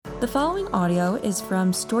The following audio is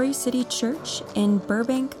from Story City Church in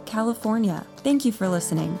Burbank, California. Thank you for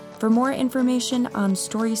listening. For more information on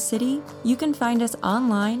Story City, you can find us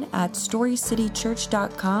online at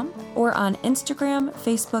storycitychurch.com or on Instagram,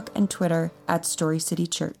 Facebook, and Twitter at Story City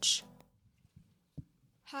Church.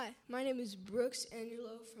 Hi, my name is Brooks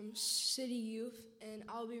Angelo from City Youth, and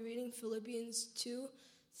I'll be reading Philippians 2,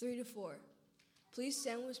 3-4. Please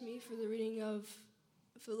stand with me for the reading of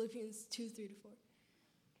Philippians 2, 3-4.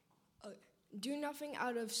 Do nothing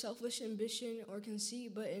out of selfish ambition or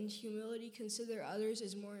conceit, but in humility consider others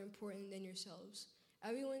as more important than yourselves.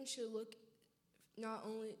 Everyone should look not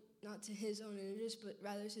to his own interests, but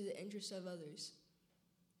rather to the interests of others.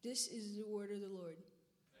 This is the word of the Lord.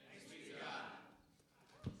 Thanks be to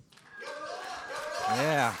God.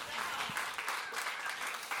 Yeah.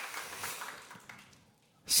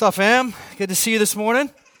 What's up, fam? Good to see you this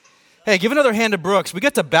morning. Hey, give another hand to Brooks. We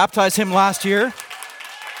got to baptize him last year.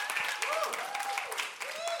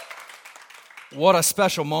 What a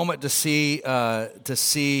special moment to see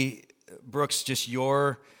Brooks, just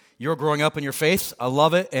your growing up in your faith. I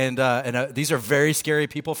love it, and these are very scary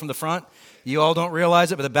people from the front. You all don't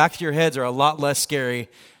realize it, but the back of your heads are a lot less scary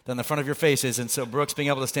than the front of your faces, and so Brooks being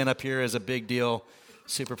able to stand up here is a big deal.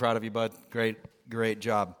 Super proud of you, bud. Great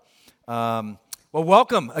job. Well,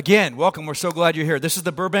 welcome again. Welcome. We're so glad you're here. This is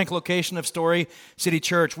the Burbank location of Story City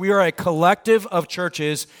Church. We are a collective of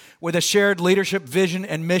churches with a shared leadership, vision,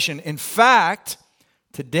 and mission. In fact,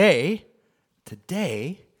 today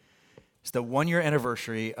is the 1-year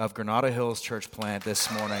anniversary of Granada Hills Church plant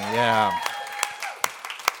this morning. Yeah.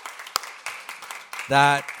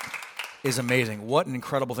 That is amazing. What an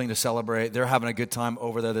incredible thing to celebrate. They're having a good time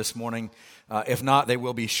over there this morning. If not, they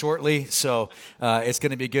will be shortly, so it's going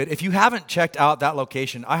to be good. If you haven't checked out that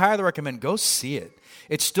location, I highly recommend go see it.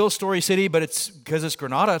 It's still Story City, but it's because it's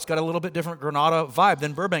Granada, it's got a little bit different Granada vibe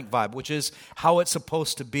than Burbank vibe, which is how it's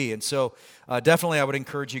supposed to be. And so definitely I would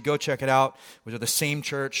encourage you, go check it out. We're the same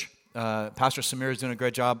church. Pastor Samir is doing a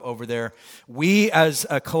great job over there. We, as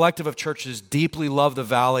a collective of churches, deeply love the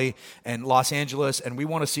Valley and Los Angeles, and we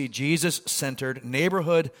want to see Jesus-centered,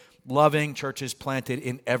 neighborhood-loving churches planted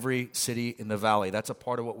in every city in the Valley. That's a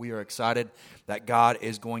part of what we are excited that God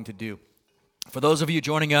is going to do. For those of you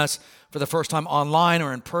joining us for the first time online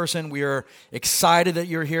or in person, we are excited that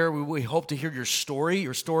you're here. We hope to hear your story.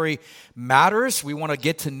 Your story matters. We want to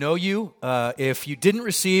get to know you. If you didn't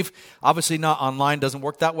receive, obviously not online, doesn't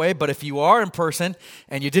work that way, but if you are in person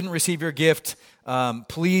and you didn't receive your gift,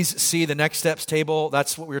 please see the Next Steps table.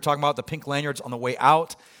 That's what we were talking about, the pink lanyards on the way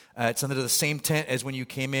out. It's under the same tent as when you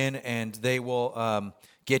came in, and they will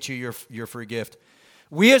get you your free gift.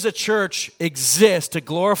 We as a church exist to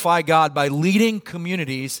glorify God by leading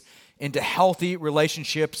communities into healthy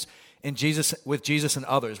relationships with Jesus and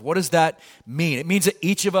others. What does that mean? It means that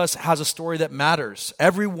each of us has a story that matters.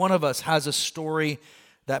 Every one of us has a story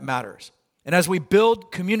that matters. And as we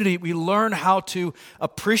build community, we learn how to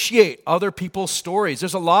appreciate other people's stories.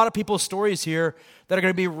 There's a lot of people's stories here that are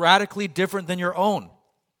going to be radically different than your own.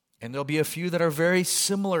 And there'll be a few that are very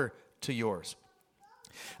similar to yours.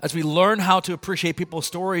 As we learn how to appreciate people's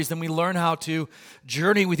stories, then we learn how to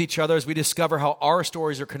journey with each other as we discover how our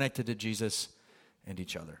stories are connected to Jesus and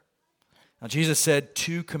each other. Now, Jesus said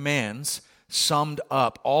 2 commands summed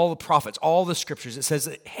up all the prophets, all the scriptures. It says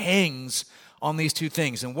it hangs on these 2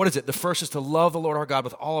 things. And what is it? The first is to love the Lord our God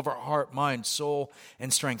with all of our heart, mind, soul,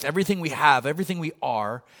 and strength. Everything we have, everything we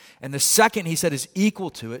are. And the second, he said, is equal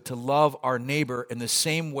to it, to love our neighbor in the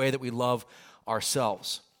same way that we love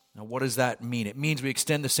ourselves. Now, what does that mean? It means we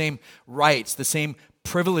extend the same rights, the same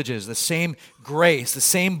privileges, the same grace, the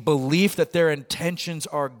same belief that their intentions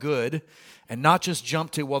are good, and not just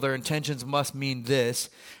jump to, well, their intentions must mean this,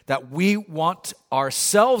 that we want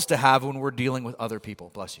ourselves to have when we're dealing with other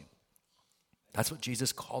people. Bless you. That's what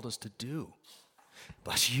Jesus called us to do.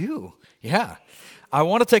 Bless you. Yeah. I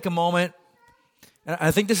want to take a moment, and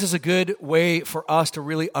I think this is a good way for us to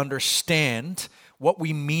really understand what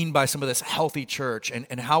we mean by some of this healthy church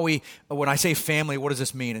and how when I say family, what does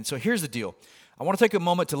this mean? And so here's the deal. I want to take a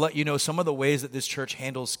moment to let you know some of the ways that this church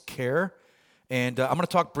handles care. And I'm going to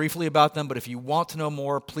talk briefly about them, but if you want to know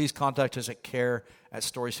more, please contact us at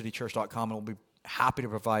care@storycitychurch.com, and we'll be happy to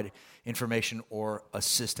provide information or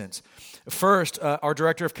assistance. First, our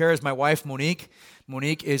director of care is my wife, Monique.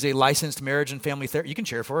 Monique is a licensed marriage and family therapist. You can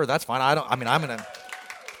cheer for her. That's fine. I'm going to...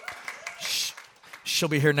 She'll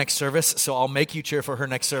be here next service, so I'll make you cheer for her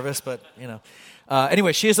next service, but,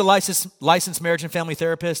 Anyway, she is a licensed marriage and family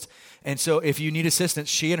therapist, and so if you need assistance,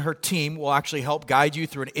 she and her team will actually help guide you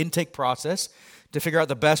through an intake process to figure out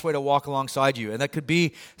the best way to walk alongside you. And that could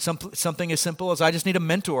be something as simple as I just need a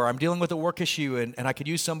mentor. I'm dealing with a work issue, and I could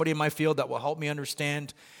use somebody in my field that will help me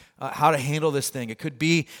understand how to handle this thing. It could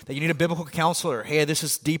be that you need a biblical counselor. Hey, this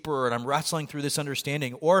is deeper, and I'm wrestling through this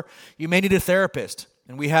understanding. Or you may need a therapist.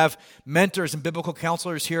 And we have mentors and biblical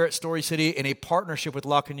counselors here at Story City in a partnership with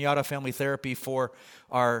La Cañada Family Therapy for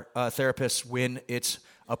our therapists when it's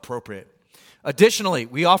appropriate. Additionally,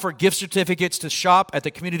 we offer gift certificates to shop at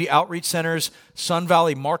the Community Outreach Center's Sun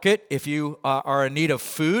Valley Market if you are in need of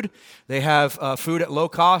food. They have food at low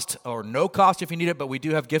cost or no cost if you need it, but we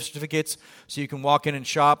do have gift certificates so you can walk in and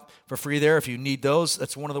shop for free there if you need those.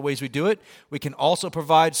 That's one of the ways we do it. We can also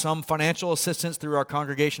provide some financial assistance through our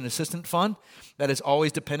Congregation Assistant Fund. That is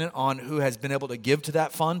always dependent on who has been able to give to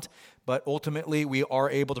that fund, but ultimately we are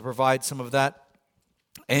able to provide some of that.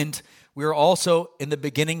 And we are also in the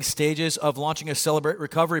beginning stages of launching a Celebrate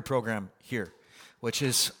Recovery program here, which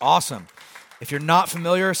is awesome. If you're not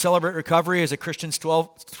familiar, Celebrate Recovery is a Christian's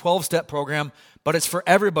 12-step program, but it's for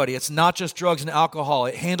everybody. It's not just drugs and alcohol.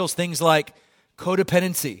 It handles things like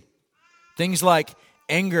codependency, things like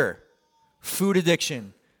anger, food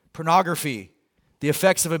addiction, pornography, the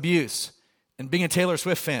effects of abuse, and being a Taylor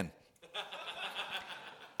Swift fan,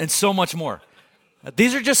 and so much more.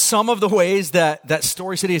 These are just some of the ways that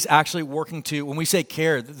Story City is actually working to, when we say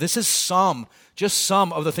care, this is just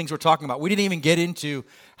some of the things we're talking about. We didn't even get into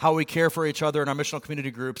how we care for each other in our missional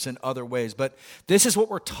community groups and other ways, but this is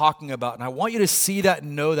what we're talking about. And I want you to see that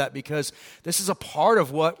and know that, because this is a part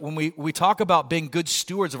of what, when we talk about being good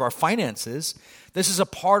stewards of our finances, this is a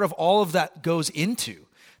part of all of that goes into,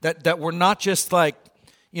 that we're not just like,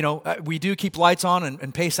 we do keep lights on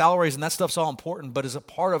and pay salaries, and that stuff's all important, but as a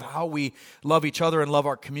part of how we love each other and love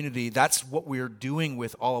our community, that's what we're doing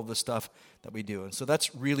with all of the stuff that we do. And so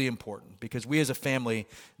that's really important, because we as a family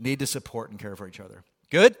need to support and care for each other.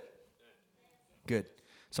 Good? Good.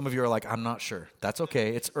 Some of you are like, I'm not sure. That's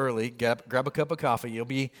okay. It's early. Grab a cup of coffee. You'll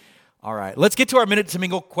be all right. Let's get to our Minute to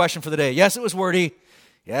Mingle question for the day. Yes, it was wordy.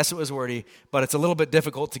 Yes, it was wordy, but it's a little bit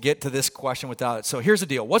difficult to get to this question without it. So here's the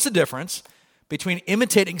deal. What's the difference between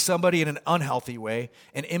imitating somebody in an unhealthy way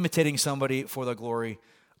and imitating somebody for the glory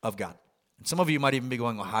of God? And some of you might even be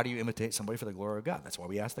going, well, how do you imitate somebody for the glory of God? That's why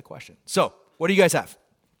we asked the question. So, what do you guys have?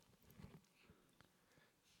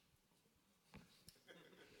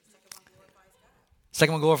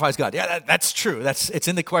 Second one glorifies God. Yeah, that's true. It's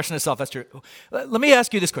in the question itself. That's true. Let me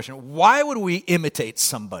ask you this question. Why would we imitate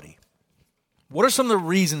somebody? What are some of the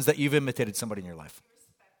reasons that you've imitated somebody in your life?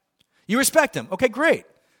 You respect them. Okay, great.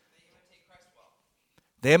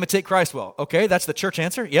 They imitate Christ well. Okay, that's the church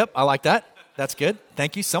answer. Yep, I like that. That's good.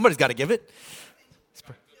 Thank you. Somebody's got to give it.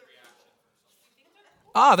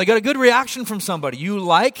 They got a good reaction from somebody. You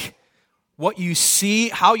like what you see,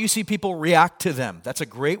 how you see people react to them. That's a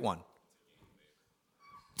great one.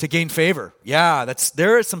 To gain favor. Yeah,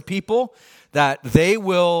 there are some people that they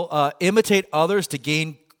will imitate others to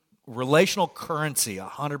gain relational currency,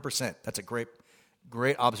 100%. That's a great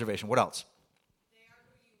observation. What else?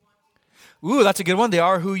 Ooh, that's a good one. They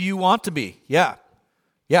are who you want to be. Yeah.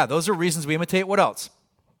 Yeah, those are reasons we imitate. What else?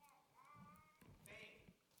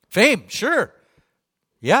 Fame, sure.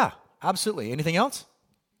 Yeah, absolutely. Anything else?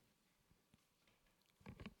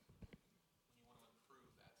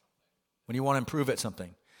 When you want to improve at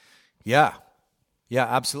something. Yeah. Yeah,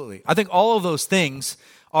 absolutely. I think all of those things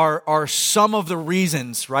are some of the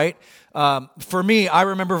reasons, right? For me, I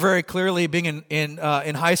remember very clearly being in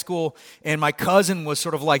high school, and my cousin was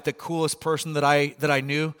sort of like the coolest person that I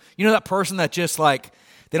knew. You know, that person that just like,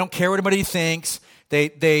 they don't care what anybody thinks.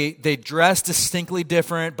 They dress distinctly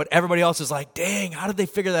different, but everybody else is like, dang, how did they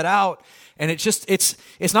figure that out? And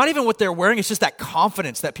it's not even what they're wearing. It's just that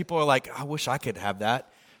confidence that people are like, I wish I could have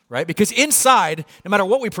that, right? Because inside, no matter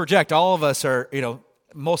what we project, all of us are,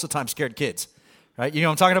 most of the time scared kids. Right? You know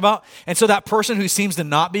what I'm talking about? And so that person who seems to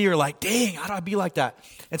not be, you're like, dang, how do I be like that?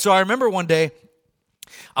 And so I remember one day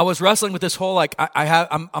I was wrestling with this whole, like,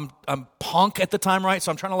 I'm punk at the time, right?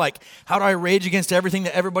 So I'm trying to, like, how do I rage against everything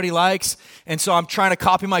that everybody likes? And so I'm trying to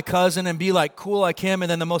copy my cousin and be, like, cool like him.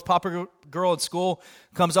 And then the most popular girl at school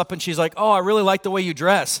comes up and she's like, oh, I really like the way you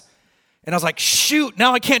dress. And I was like, shoot,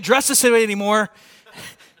 now I can't dress this way anymore.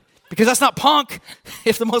 Because that's not punk.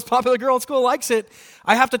 If the most popular girl at school likes it,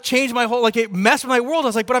 I have to change my whole, it messed with my world. I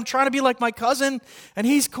was like, but I'm trying to be like my cousin, and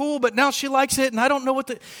he's cool, but now she likes it, and I don't know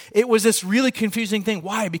it was this really confusing thing.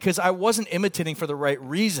 Why? Because I wasn't imitating for the right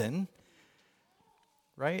reason,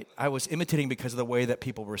 right? I was imitating because of the way that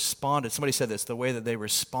people responded. Somebody said this, the way that they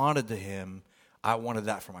responded to him, I wanted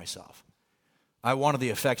that for myself. I wanted the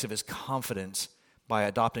effects of his confidence by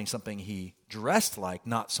adopting something he dressed like,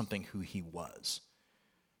 not something who he was.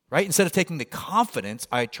 right? Instead of taking the confidence,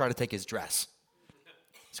 I try to take his dress,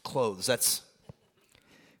 his clothes. I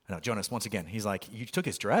know, Jonas, once again, he's like, you took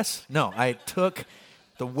his dress? No, I took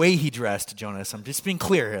the way he dressed, Jonas. I'm just being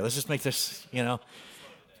clear here. Let's just make this,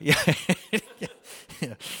 Yeah.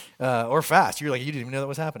 Or fast. You're like, you didn't even know that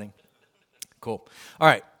was happening. Cool. All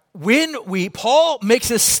right. Paul makes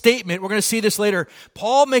this statement, we're going to see this later.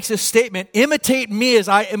 Paul makes this statement, imitate me as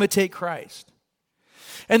I imitate Christ.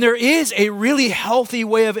 And there is a really healthy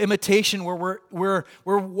way of imitation where we're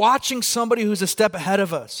watching somebody who's a step ahead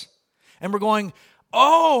of us. And we're going,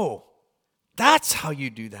 oh, that's how you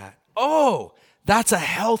do that. Oh, that's a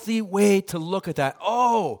healthy way to look at that.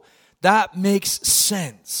 Oh, that makes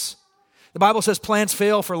sense. The Bible says plans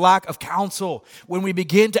fail for lack of counsel. When we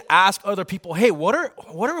begin to ask other people, hey, what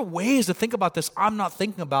are ways to think about this I'm not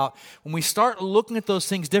thinking about? When we start looking at those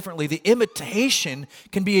things differently, the imitation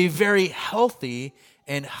can be a very healthy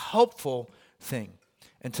and helpful thing.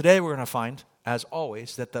 And today we're going to find, as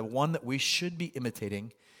always, that the one that we should be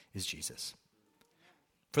imitating is Jesus.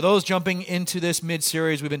 For those jumping into this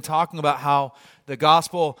mid-series, we've been talking about how the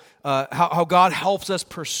gospel, how God helps us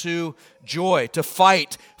pursue joy, to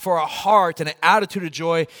fight for a heart and an attitude of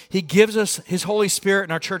joy. He gives us His Holy Spirit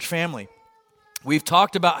in our church family. We've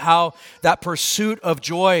talked about how that pursuit of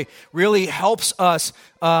joy really helps us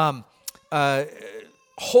hold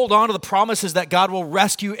on to the promises that God will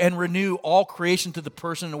rescue and renew all creation through the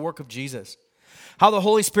person and work of Jesus. How the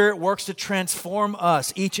Holy Spirit works to transform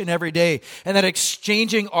us each and every day, and that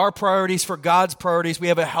exchanging our priorities for God's priorities, we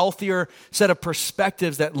have a healthier set of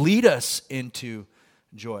perspectives that lead us into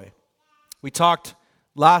joy. We talked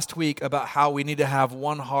last week about how we need to have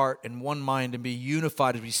one heart and one mind and be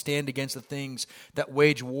unified as we stand against the things that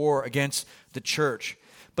wage war against the church.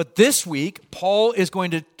 But this week, Paul is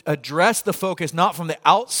going to address the focus not from the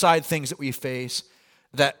outside things that we face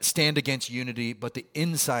that stand against unity, but the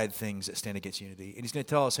inside things that stand against unity. And he's going to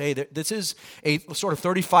tell us, hey, this is a sort of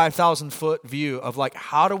 35,000-foot view of like,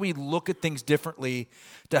 how do we look at things differently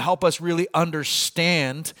to help us really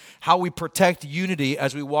understand how we protect unity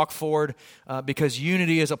as we walk forward, because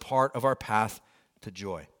unity is a part of our path to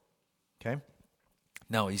joy. Okay?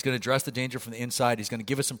 No, he's going to address the danger from the inside. He's going to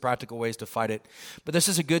give us some practical ways to fight it. But this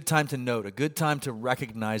is a good time to note, a good time to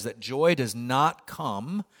recognize that joy does not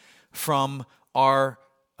come from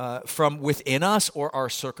within us or our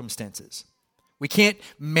circumstances. We can't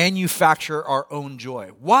manufacture our own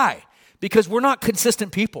joy. Why? Because we're not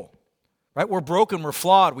consistent people, right? We're broken, we're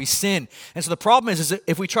flawed, we sin. And so the problem is that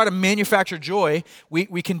if we try to manufacture joy,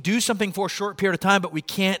 we can do something for a short period of time, but we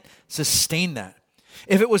can't sustain that.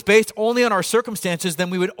 If it was based only on our circumstances, then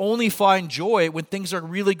we would only find joy when things are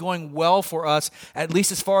really going well for us, at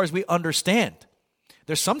least as far as we understand.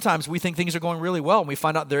 There's sometimes we think things are going really well and we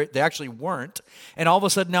find out they actually weren't. And all of a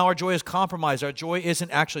sudden now our joy is compromised. Our joy isn't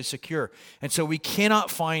actually secure. And so we cannot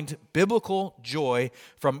find biblical joy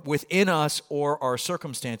from within us or our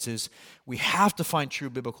circumstances. We have to find true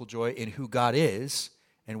biblical joy in who God is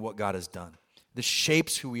and what God has done. This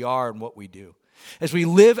shapes who we are and what we do. As we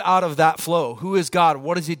live out of that flow, who is God?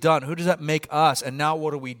 What has He done? Who does that make us? And now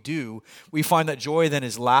what do? We find that joy then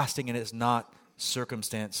is lasting and it's not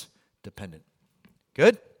circumstance dependent.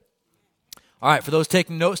 Good? All right, for those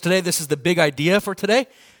taking notes today, this is the big idea for today.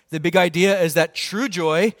 The big idea is that true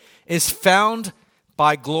joy is found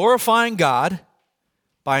by glorifying God,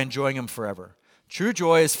 by enjoying Him forever. True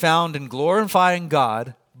joy is found in glorifying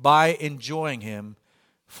God by enjoying Him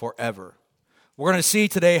forever. We're going to see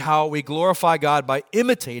today how we glorify God by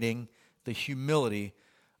imitating the humility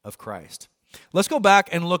of Christ. Let's go back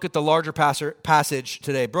and look at the larger passage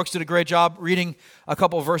today. Brooks did a great job reading a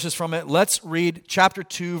couple of verses from it. Let's read chapter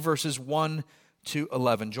 2, verses 1 to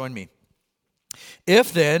 11. Join me.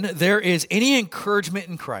 If then there is any encouragement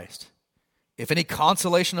in Christ, if any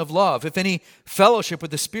consolation of love, if any fellowship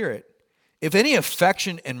with the Spirit, if any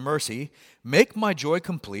affection and mercy, make my joy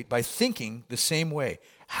complete by thinking the same way,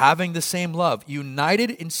 having the same love, united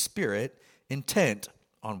in spirit, intent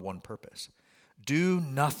on one purpose. Do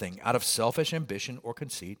nothing out of selfish ambition or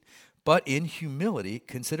conceit, but in humility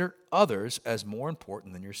consider others as more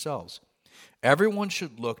important than yourselves. Everyone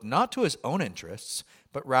should look not to his own interests,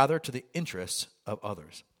 but rather to the interests of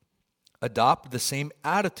others. Adopt the same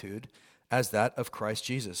attitude as that of Christ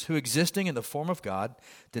Jesus, who existing in the form of God,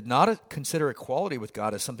 did not consider equality with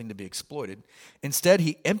God as something to be exploited. Instead,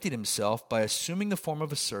 he emptied himself by assuming the form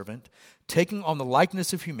of a servant, taking on the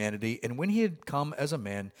likeness of humanity, and when he had come as a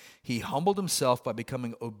man, he humbled himself by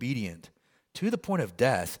becoming obedient to the point of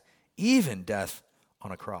death, even death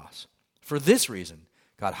on a cross. For this reason,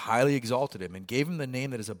 God highly exalted him and gave him the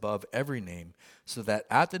name that is above every name, so that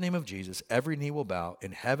at the name of Jesus every knee will bow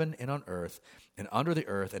in heaven and on earth and under the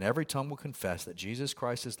earth, and every tongue will confess that Jesus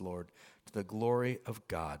Christ is Lord, to the glory of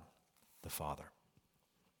God the Father.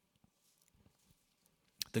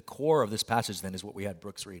 The core of this passage then is what we had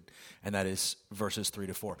Brooks read, and that is verses 3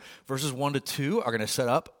 to 4. Verses 1 to 2 are going to set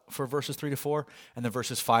up for verses 3 to 4, and then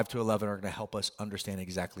verses 5 to 11 are going to help us understand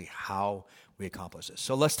exactly how we accomplish this.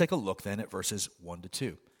 So let's take a look then at verses 1 to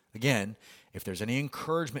 2. Again, if there's any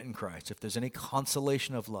encouragement in Christ, if there's any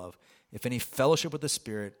consolation of love, if any fellowship with the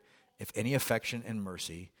Spirit, if any affection and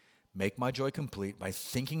mercy, make my joy complete by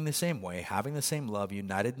thinking the same way, having the same love,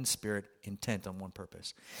 united in spirit, intent on one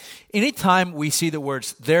purpose. Anytime we see the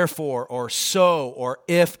words therefore or so or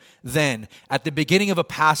if then at the beginning of a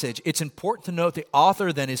passage, it's important to note the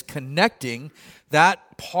author then is connecting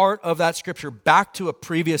that part of that scripture back to a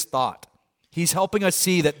previous thought. He's helping us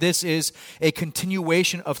see that this is a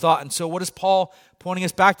continuation of thought. And so what is Paul pointing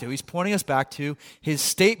us back to? He's pointing us back to his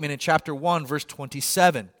statement in chapter 1, verse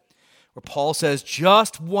 27. Where Paul says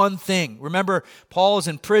just one thing. Remember, Paul is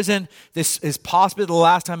in prison. This is possibly the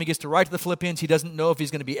last time he gets to write to the Philippians. He doesn't know if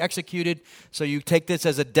he's going to be executed. So you take this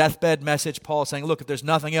as a deathbed message. Paul is saying, look, if there's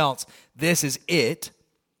nothing else, this is it.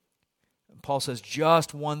 And Paul says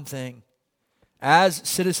just one thing. As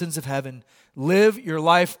citizens of heaven, live your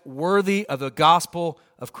life worthy of the gospel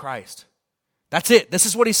of Christ. That's it. This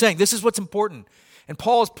is what he's saying. This is what's important. And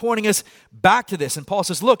Paul is pointing us back to this. And Paul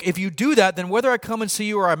says, look, if you do that, then whether I come and see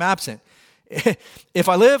you or I'm absent, if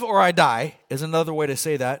I live or I die, is another way to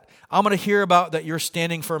say that, I'm going to hear about that you're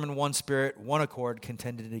standing firm in one spirit, one accord,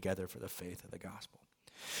 contending together for the faith of the gospel.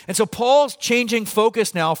 And so Paul's changing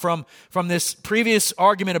focus now from this previous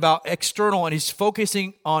argument about external, and he's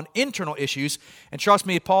focusing on internal issues. And trust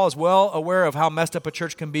me, Paul is well aware of how messed up a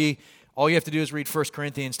church can be. All you have to do is read 1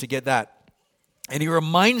 Corinthians to get that. And he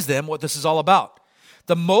reminds them what this is all about.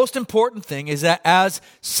 The most important thing is that as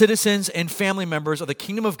citizens and family members of the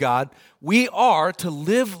kingdom of God, we are to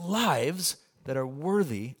live lives that are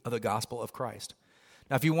worthy of the gospel of Christ.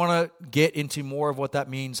 Now, if you want to get into more of what that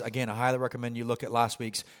means, again, I highly recommend you look at last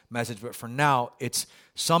week's message. But for now, it's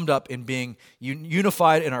summed up in being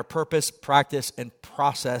unified in our purpose, practice, and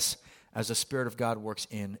process as the Spirit of God works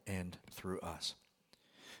in and through us.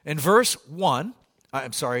 In verse 1,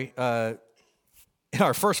 in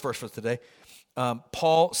our first verse for today,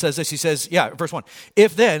 Paul says this. He says, verse 1,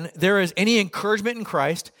 if then there is any encouragement in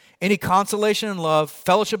Christ, any consolation in love,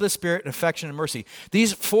 fellowship of the Spirit, and affection and mercy.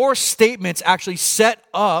 These four statements actually set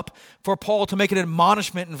up for Paul to make an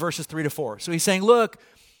admonishment in verses 3 to 4. So he's saying, look,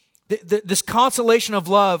 this consolation of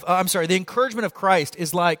love, the encouragement of Christ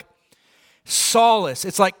is like solace.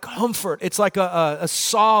 It's like comfort. It's like a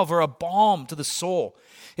salve or a balm to the soul.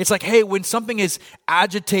 It's like, hey, when something is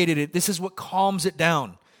agitated, this is what calms it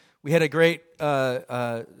down. We had a great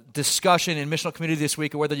discussion in missional community this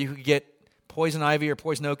week of whether you could get poison ivy or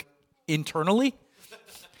poison oak internally,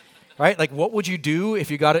 right? Like, what would you do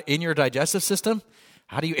if you got it in your digestive system?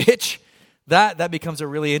 How do you itch? That becomes a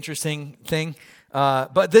really interesting thing.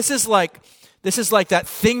 But this is like that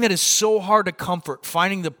thing that is so hard to comfort,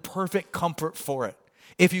 finding the perfect comfort for it.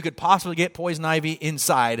 If you could possibly get poison ivy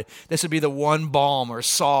inside, this would be the one balm or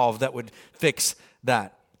salve that would fix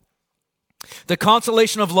that. The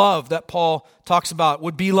consolation of love that Paul talks about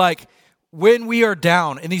would be like when we are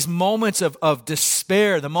down in these moments of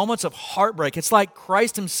despair, the moments of heartbreak. It's like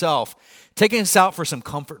Christ himself taking us out for some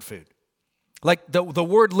comfort food. Like the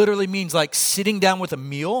word literally means like sitting down with a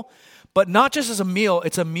meal, but not just as a meal.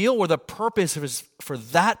 It's a meal where the purpose is for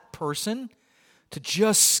that person to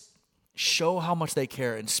just show how much they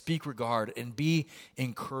care and speak regard and be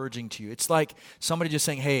encouraging to you. It's like somebody just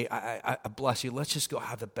saying, hey, I bless you. Let's just go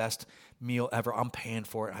have the best meal ever. I'm paying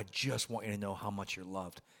for it. I just want you to know how much you're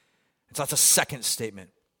loved. And so that's a second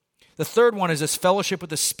statement. The third one is this fellowship with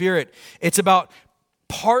the Spirit. It's about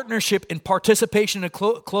partnership and participation in a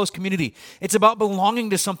close community. It's about belonging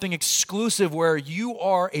to something exclusive where you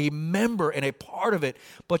are a member and a part of it,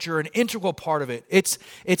 but you're an integral part of it. It's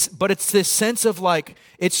this sense of like,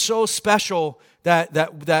 it's so special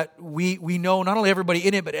that we know not only everybody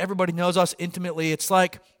in it, but everybody knows us intimately. It's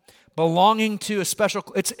like belonging to a special,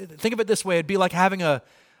 think of it this way, it'd be like having an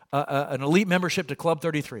elite membership to Club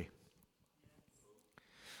 33.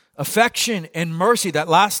 Affection and mercy, that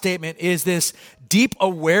last statement, is this deep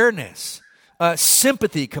awareness,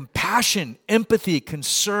 sympathy, compassion, empathy,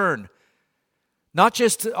 concern. Not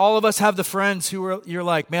just all of us have the friends you're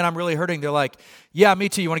like, man, I'm really hurting. They're like, yeah, me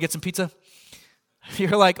too. You want to get some pizza?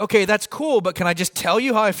 You're like, okay, that's cool, but can I just tell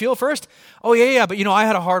you how I feel first? Oh, yeah, but I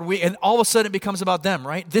had a hard week. And all of a sudden it becomes about them,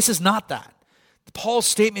 right? This is not that. Paul's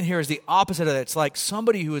statement here is the opposite of that. It's like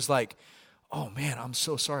somebody who is like, oh man, I'm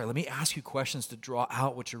so sorry. Let me ask you questions to draw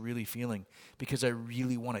out what you're really feeling because I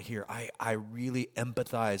really want to hear. I really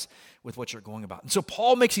empathize with what you're going about. And so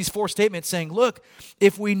Paul makes these 4 statements saying, look,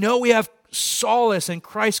 if we know we have solace in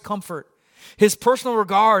Christ's comfort, his personal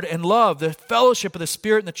regard and love, the fellowship of the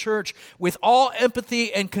Spirit in the church, with all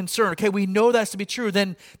empathy and concern, okay, we know that's to be true,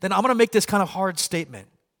 then I'm going to make this kind of hard statement.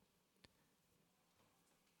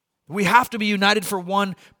 We have to be united for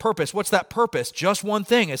one purpose. What's that purpose? Just one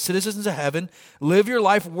thing. As citizens of heaven, live your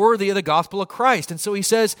life worthy of the gospel of Christ. And so he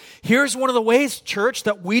says, here's one of the ways, church,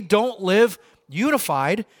 that we don't live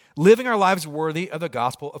unified, living our lives worthy of the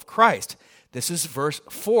gospel of Christ. This is verse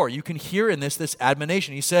 4. You can hear in this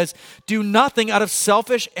admonition. He says, do nothing out of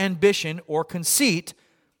selfish ambition or conceit.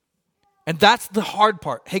 And that's the hard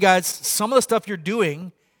part. Hey guys, some of the stuff you're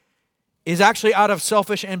doing is actually out of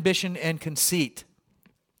selfish ambition and conceit.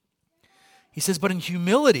 He says, but in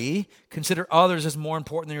humility, consider others as more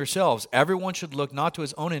important than yourselves. Everyone should look not to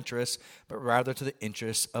his own interests, but rather to the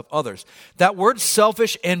interests of others. That word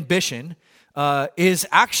selfish ambition is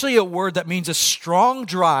actually a word that means a strong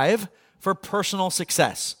drive for personal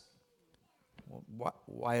success.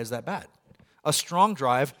 Why is that bad? A strong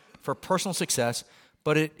drive for personal success,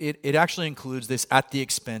 but it actually includes this at the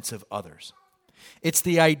expense of others. It's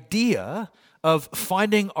the idea of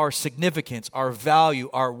finding our significance, our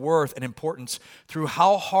value, our worth, and importance through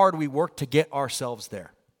how hard we work to get ourselves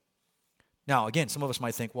there. Now, again, some of us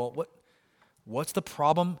might think, well, what's the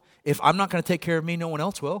problem? If I'm not going to take care of me, no one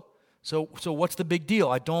else will. So what's the big deal?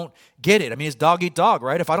 I don't get it. I mean, it's dog eat dog,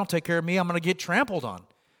 right? If I don't take care of me, I'm going to get trampled on.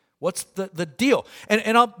 What's the deal?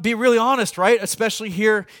 And I'll be really honest, right? Especially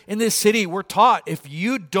here in this city, we're taught if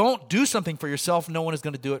you don't do something for yourself, no one is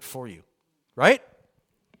going to do it for you, right?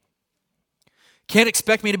 Can't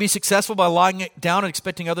expect me to be successful by lying down and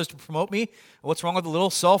expecting others to promote me. What's wrong with a little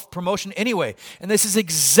self-promotion anyway? And this is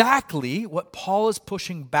exactly what Paul is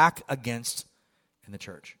pushing back against in the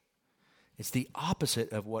church. It's the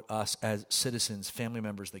opposite of what us as citizens, family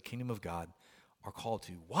members of the kingdom of God are called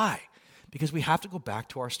to. Why? Because we have to go back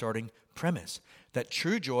to our starting premise, that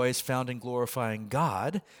true joy is found in glorifying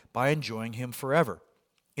God by enjoying him forever.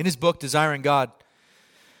 In his book, Desiring God,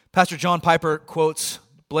 Pastor John Piper quotes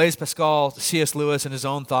Blaise Pascal, C.S. Lewis, and his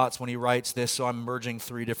own thoughts when he writes this, so I'm merging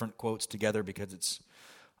 3 different quotes together because it's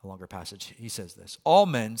a longer passage. He says this, all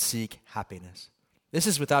men seek happiness. This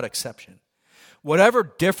is without exception.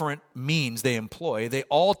 Whatever different means they employ, they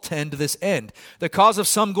all tend to this end. The cause of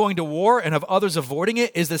some going to war and of others avoiding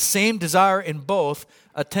it is the same desire in both,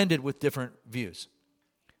 attended with different views.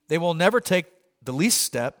 They will never take the least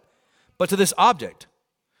step, but to this object.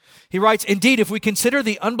 He writes, indeed, if we consider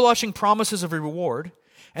the unblushing promises of reward,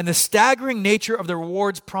 and the staggering nature of the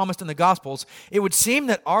rewards promised in the Gospels, it would seem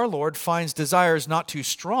that our Lord finds desires not too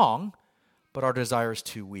strong, but our desires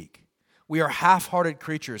too weak. We are half-hearted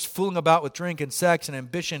creatures, fooling about with drink and sex and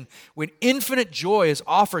ambition when infinite joy is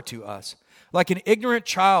offered to us, like an ignorant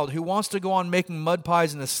child who wants to go on making mud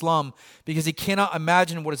pies in the slum because he cannot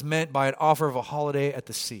imagine what is meant by an offer of a holiday at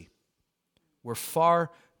the sea. We're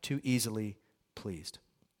far too easily pleased.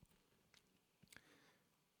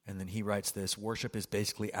 And then he writes this, worship is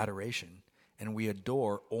basically adoration, and we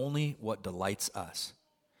adore only what delights us.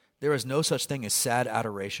 There is no such thing as sad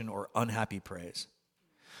adoration or unhappy praise.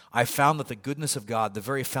 I found that the goodness of God, the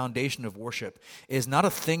very foundation of worship, is not a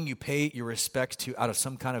thing you pay your respects to out of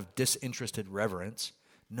some kind of disinterested reverence.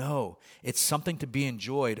 No, it's something to be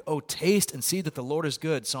enjoyed. Oh, taste and see that the Lord is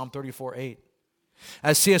good, Psalm 34:8.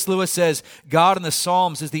 As C.S. Lewis says, God in the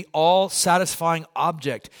Psalms is the all-satisfying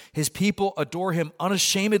object. His people adore him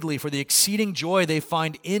unashamedly for the exceeding joy they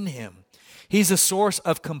find in him. He's the source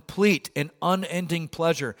of complete and unending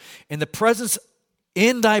pleasure.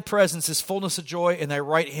 In thy presence is fullness of joy. In thy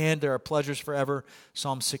right hand there are pleasures forever.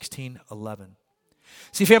 Psalm 16:11.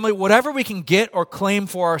 See, family, whatever we can get or claim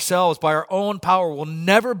for ourselves by our own power will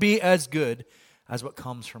never be as good as what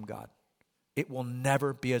comes from God. It will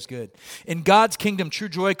never be as good. In God's kingdom, true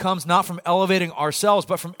joy comes not from elevating ourselves,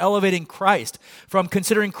 but from elevating Christ, from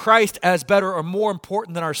considering Christ as better or more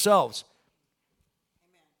important than ourselves.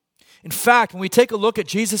 In fact, when we take a look at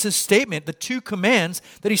Jesus' statement, the 2 commands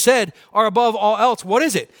that he said are above all else. What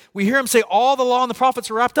is it? We hear him say all the law and the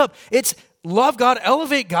prophets are wrapped up. It's love God,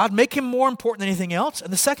 elevate God, make him more important than anything else.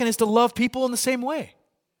 And the second is to love people in the same way.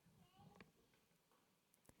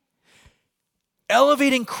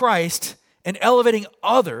 Elevating Christ and elevating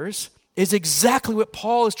others is exactly what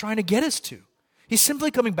Paul is trying to get us to. He's simply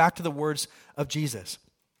coming back to the words of Jesus.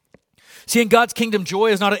 See, in God's kingdom,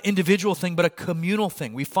 joy is not an individual thing, but a communal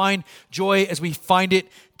thing. We find joy as we find it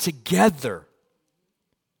together.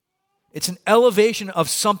 It's an elevation of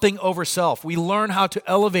something over self. We learn how to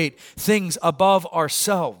elevate things above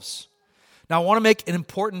ourselves. Now, I want to make an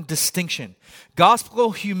important distinction.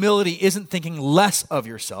 Gospel humility isn't thinking less of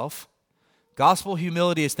yourself. Gospel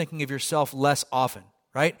humility is thinking of yourself less often,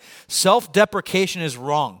 right? Self-deprecation is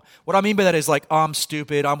wrong. What I mean by that is like, oh, I'm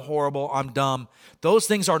stupid, I'm horrible, I'm dumb. Those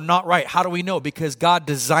things are not right. How do we know? Because God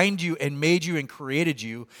designed you and made you and created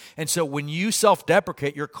you. And so when you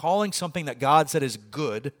self-deprecate, you're calling something that God said is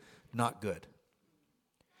good, not good.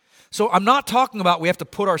 So I'm not talking about we have to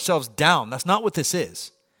put ourselves down. That's not what this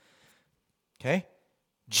is. Okay?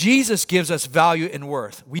 Jesus gives us value and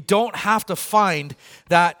worth. We don't have to find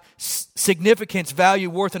that significance,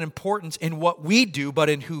 value, worth, and importance in what we do, but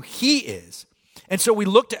in who He is. And so we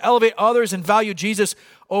look to elevate others and value Jesus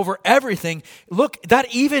over everything. Look,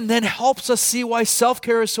 that even then helps us see why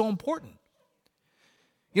self-care is so important.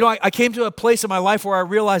 You know, I came to a place in my life where I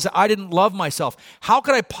realized that I didn't love myself. How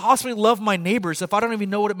could I possibly love my neighbors if I don't even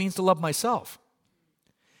know what it means to love myself?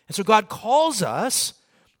 And so God calls us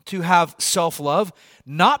to have self-love,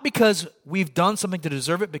 not because we've done something to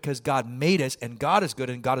deserve it, because God made us and God is good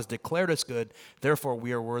and God has declared us good. Therefore,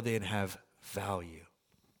 we are worthy and have value.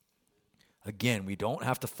 Again, we don't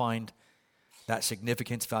have to find that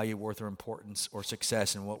significance, value, worth, or importance or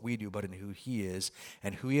success in what we do, but in who He is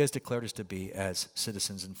and who He has declared us to be as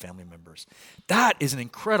citizens and family members. That is an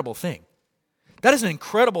incredible thing. That is an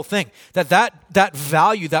incredible thing, that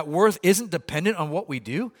value, that worth isn't dependent on what we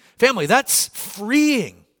do. Family, that's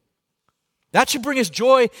freeing. That should bring us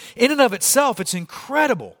joy in and of itself. It's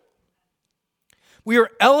incredible. We are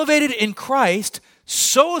elevated in Christ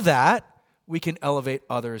so that we can elevate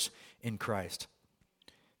others in Christ.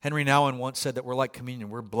 Henry Nouwen once said that we're like communion.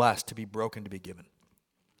 We're blessed to be broken to be given.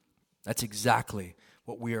 That's exactly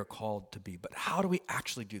what we are called to be. But how do we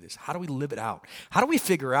actually do this? How do we live it out? How do we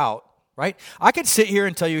figure out, right? I could sit here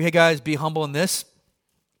and tell you, hey guys, be humble in this.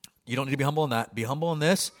 You don't need to be humble in that. Be humble in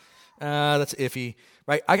this. That's iffy.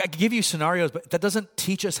 Right? I could give you scenarios, but that doesn't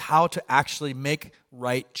teach us how to actually make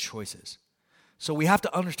right choices. So we have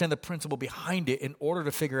to understand the principle behind it in order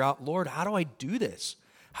to figure out, Lord, how do I do this?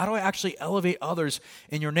 How do I actually elevate others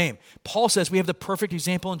in your name? Paul says we have the perfect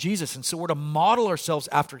example in Jesus, and so we're to model ourselves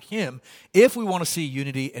after Him if we want to see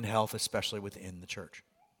unity and health, especially within the church.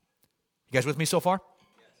 You guys with me so far?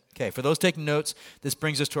 Okay, for those taking notes, this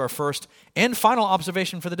brings us to our first and final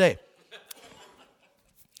observation for the day.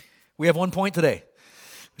 We have 1 point today.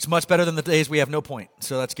 It's much better than the days we have no point,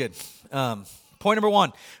 so that's good. Point number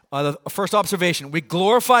 1, the first observation, we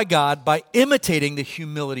glorify God by imitating the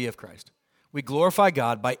humility of Christ. We glorify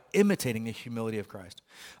God by imitating the humility of Christ.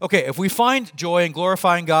 Okay, if we find joy in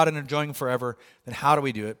glorifying God and enjoying Him forever, then how do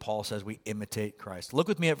we do it? Paul says we imitate Christ. Look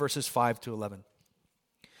with me at verses 5 to 11.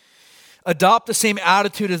 Adopt the same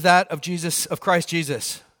attitude as that of Christ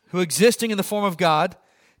Jesus, who existing in the form of God,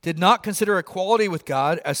 did not consider equality with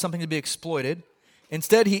God as something to be exploited.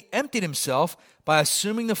 Instead, He emptied Himself by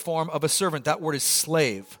assuming the form of a servant. That word is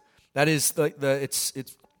slave. That is,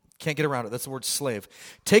 it's can't get around it. That's the word slave.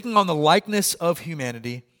 Taking on the likeness of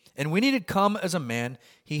humanity, and when He did come as a man,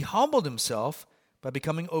 He humbled Himself by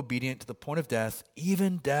becoming obedient to the point of death,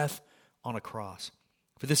 even death on a cross.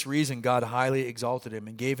 For this reason, God highly exalted Him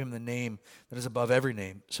and gave Him the name that is above every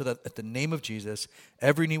name, so that at the name of Jesus,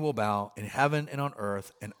 every knee will bow in heaven and on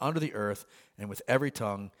earth and under the earth, and with every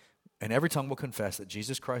tongue will confess that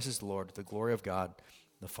Jesus Christ is the Lord, to the glory of God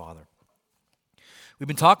the Father. We've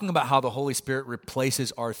been talking about how the Holy Spirit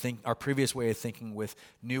replaces our previous way of thinking with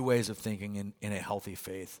new ways of thinking in a healthy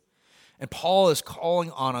faith. And Paul is calling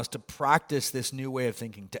on us to practice this new way of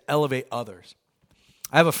thinking, to elevate others.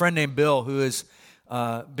 I have a friend named Bill who has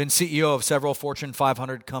been CEO of several Fortune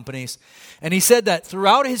 500 companies. And he said that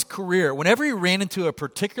throughout his career, whenever he ran into a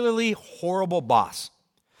particularly horrible boss,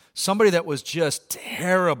 somebody that was just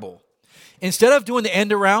terrible, instead of doing the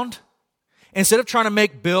end around, instead of trying to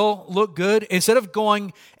make Bill look good, instead of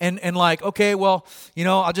going and like, okay, well,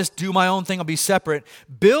 I'll just do my own thing, I'll be separate,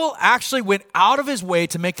 Bill actually went out of his way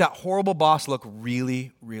to make that horrible boss look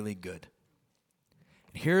really, really good.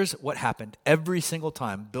 And here's what happened. Every single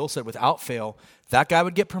time, Bill said without fail, that guy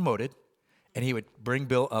would get promoted and he would bring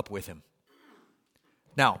Bill up with him.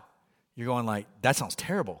 Now, you're going like, that sounds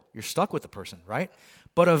terrible. You're stuck with the person, right?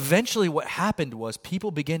 But eventually what happened was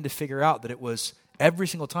people began to figure out that it was every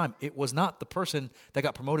single time, it was not the person that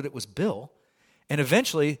got promoted, it was Bill. And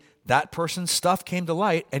eventually that person's stuff came to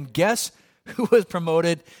light, and guess who was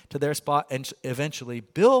promoted to their spot? And eventually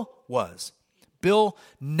Bill was. Bill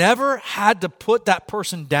never had to put that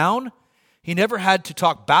person down. He never had to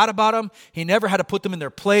talk bad about them. He never had to put them in their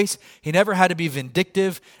place. He never had to be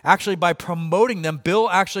vindictive. Actually, by promoting them, Bill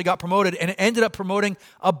actually got promoted and ended up promoting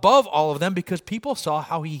above all of them because people saw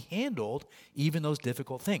how he handled even those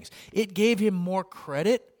difficult things. It gave him more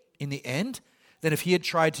credit in the end than if he had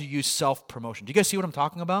tried to use self-promotion. Do you guys see what I'm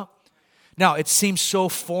talking about? Now, it seems so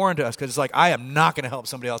foreign to us because it's like, I am not going to help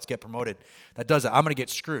somebody else get promoted. That does it. I'm going to get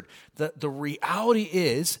screwed. The reality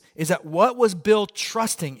is that what was Bill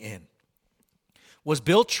trusting in? Was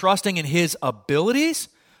Bill trusting in his abilities,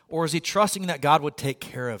 or was he trusting that God would take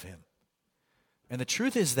care of him? And the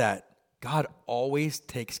truth is that God always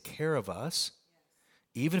takes care of us,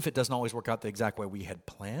 even if it doesn't always work out the exact way we had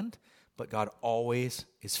planned. But God always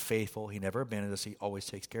is faithful. He never abandons us. He always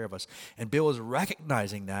takes care of us. And Bill was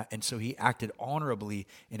recognizing that, and so he acted honorably,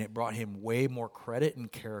 and it brought him way more credit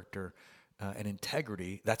and character and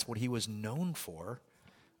integrity. That's what he was known for,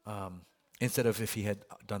 instead of if he had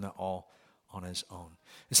done that all on his own.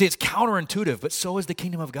 You see, it's counterintuitive, but so is the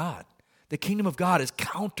kingdom of God. The kingdom of God is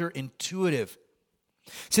counterintuitive.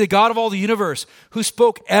 See, the God of all the universe, who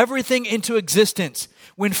spoke everything into existence,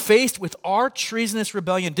 when faced with our treasonous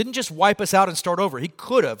rebellion, didn't just wipe us out and start over. He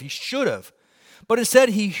could have, he should have. But instead,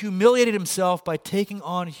 he humiliated himself by taking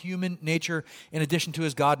on human nature in addition to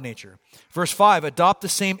his God nature. Verse 5, adopt the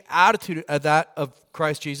same attitude as that of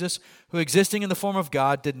Christ Jesus, who existing in the form of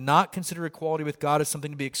God, did not consider equality with God as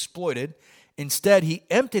something to be exploited. Instead, he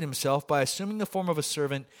emptied himself by assuming the form of a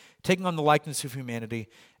servant, taking on the likeness of humanity.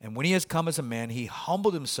 And when he has come as a man, he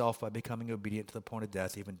humbled himself by becoming obedient to the point of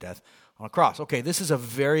death, even death on a cross. Okay, this is a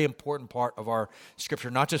very important part of our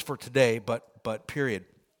scripture, not just for today, but period.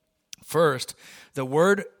 First, the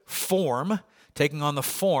word form, taking on the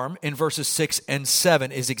form in verses 6 and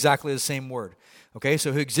 7 is exactly the same word. Okay,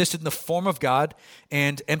 so who existed in the form of God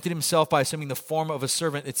and emptied himself by assuming the form of a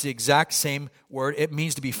servant. It's the exact same word. It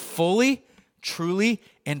means to be fully, truly,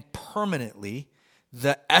 and permanently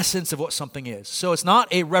the essence of what something is. So it's not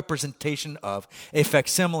a representation of, a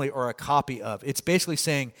facsimile, or a copy of. It's basically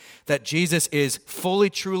saying that Jesus is fully,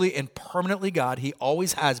 truly, and permanently God. He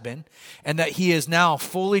always has been. And that he is now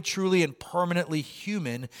fully, truly, and permanently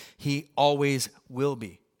human. He always will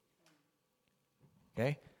be.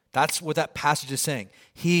 Okay? That's what that passage is saying.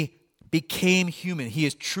 He became human. He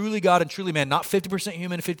is truly God and truly man, not 50%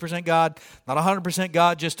 human, 50% God, not 100%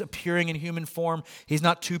 God, just appearing in human form. He's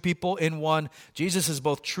not two people in one. Jesus is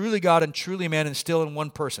both truly God and truly man and still in one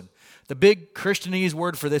person. The big Christianese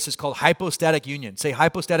word for this is called hypostatic union. Say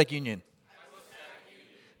hypostatic union. Hypostatic union.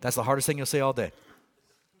 That's the hardest thing you'll say all day.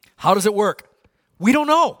 How does it work? We don't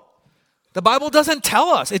know. The Bible doesn't tell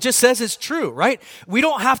us. It just says it's true, right? We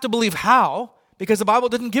don't have to believe how, because the Bible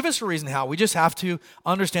didn't give us a reason how. We just have to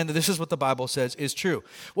understand that this is what the Bible says is true.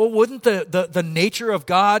 Well, wouldn't the nature of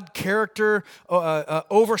God, character,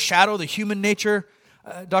 overshadow the human nature?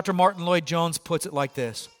 Dr. Martin Lloyd-Jones puts it like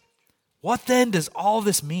this. What then does all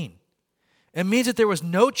this mean? It means that there was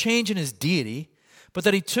no change in his deity, but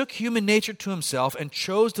that he took human nature to himself and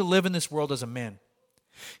chose to live in this world as a man.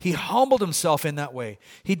 He humbled himself in that way.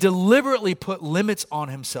 He deliberately put limits on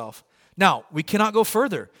himself. Now, we cannot go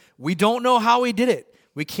further. We don't know how he did it.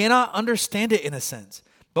 We cannot understand it in a sense.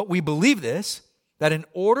 But we believe this, that in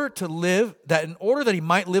order that he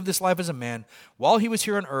might live this life as a man, while he was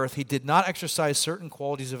here on earth, he did not exercise certain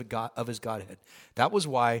qualities of his Godhead. That was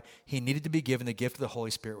why he needed to be given the gift of the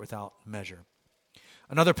Holy Spirit without measure.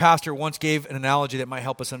 Another pastor once gave an analogy that might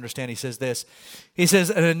help us understand. He says this. He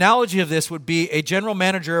says, an analogy of this would be a general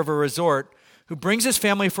manager of a resort who brings his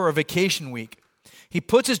family for a vacation week. He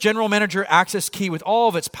puts his general manager access key with all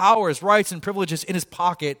of its powers, rights, and privileges in his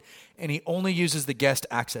pocket, and he only uses the guest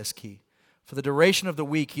access key. For the duration of the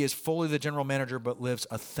week, he is fully the general manager, but lives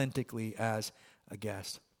authentically as a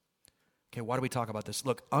guest. Okay, why do we talk about this?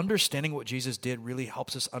 Look, understanding what Jesus did really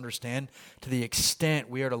helps us understand to the extent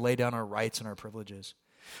we are to lay down our rights and our privileges.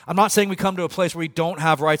 I'm not saying we come to a place where we don't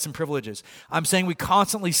have rights and privileges. I'm saying we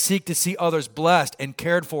constantly seek to see others blessed and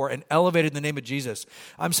cared for and elevated in the name of Jesus.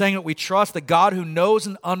 I'm saying that we trust the God who knows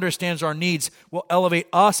and understands our needs will elevate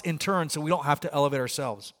us in turn so we don't have to elevate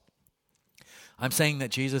ourselves. I'm saying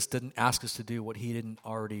that Jesus didn't ask us to do what he didn't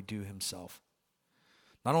already do himself.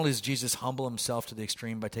 Not only does Jesus humble himself to the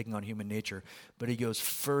extreme by taking on human nature, but he goes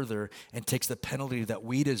further and takes the penalty that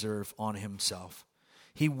we deserve on himself.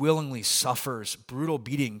 He willingly suffers brutal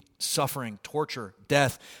beating, suffering, torture,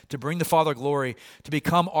 death to bring the Father glory, to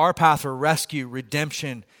become our path for rescue,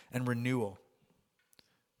 redemption, and renewal.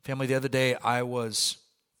 Family, the other day I was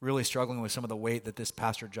really struggling with some of the weight that this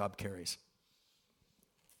pastor job carries.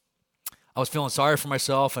 I was feeling sorry for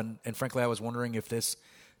myself, and frankly, I was wondering if this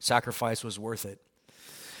sacrifice was worth it.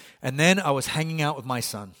 And then I was hanging out with my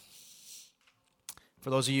son. For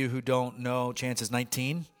those of you who don't know, Chance is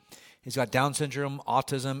 19. He's got Down syndrome,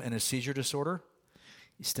 autism, and a seizure disorder.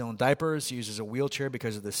 He's still in diapers. He uses a wheelchair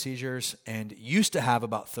because of the seizures and used to have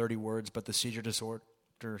about 30 words, but the seizure disorder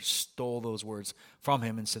stole those words from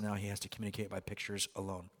him, and so now he has to communicate by pictures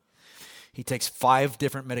alone. He takes 5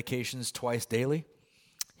 different medications twice daily.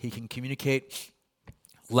 He can communicate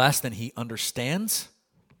less than he understands,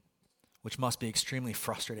 which must be extremely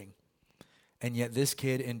frustrating. And yet this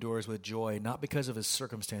kid endures with joy, not because of his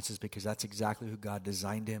circumstances, because that's exactly who God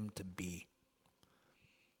designed him to be.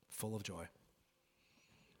 Full of joy.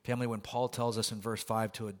 Family, when Paul tells us in verse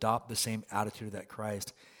 5 to adopt the same attitude that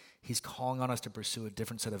Christ, he's calling on us to pursue a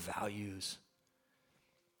different set of values,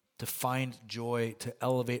 to find joy, to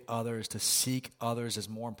elevate others, to seek others as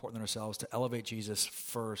more important than ourselves, to elevate Jesus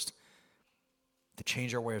first, to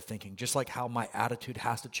change our way of thinking. Just like how my attitude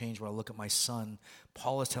has to change when I look at my son,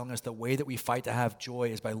 Paul is telling us the way that we fight to have joy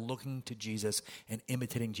is by looking to Jesus and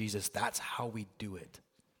imitating Jesus. That's how we do it.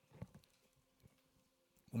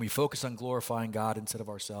 When we focus on glorifying God instead of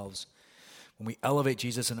ourselves, when we elevate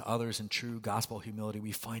Jesus and others in true gospel humility,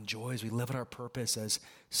 we find joy as we live in our purpose as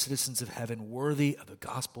citizens of heaven, worthy of the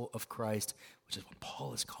gospel of Christ, which is what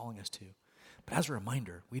Paul is calling us to. But as a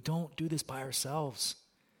reminder, we don't do this by ourselves.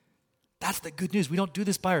 That's the good news. We don't do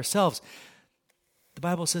this by ourselves. The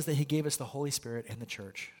Bible says that he gave us the Holy Spirit and the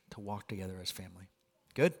church to walk together as family.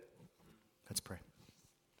 Good? Let's pray.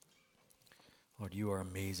 Lord, you are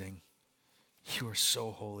amazing. You are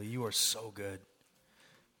so holy. You are so good.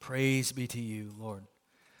 Praise be to you, Lord,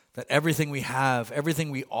 that everything we have,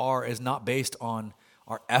 everything we are is not based on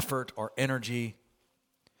our effort, our energy,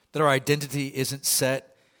 that our identity isn't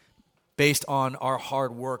set based on our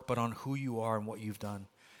hard work, but on who you are and what you've done.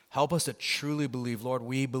 Help us to truly believe. Lord,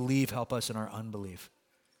 we believe. Help us in our unbelief.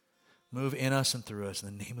 Move in us and through us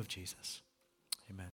in the name of Jesus.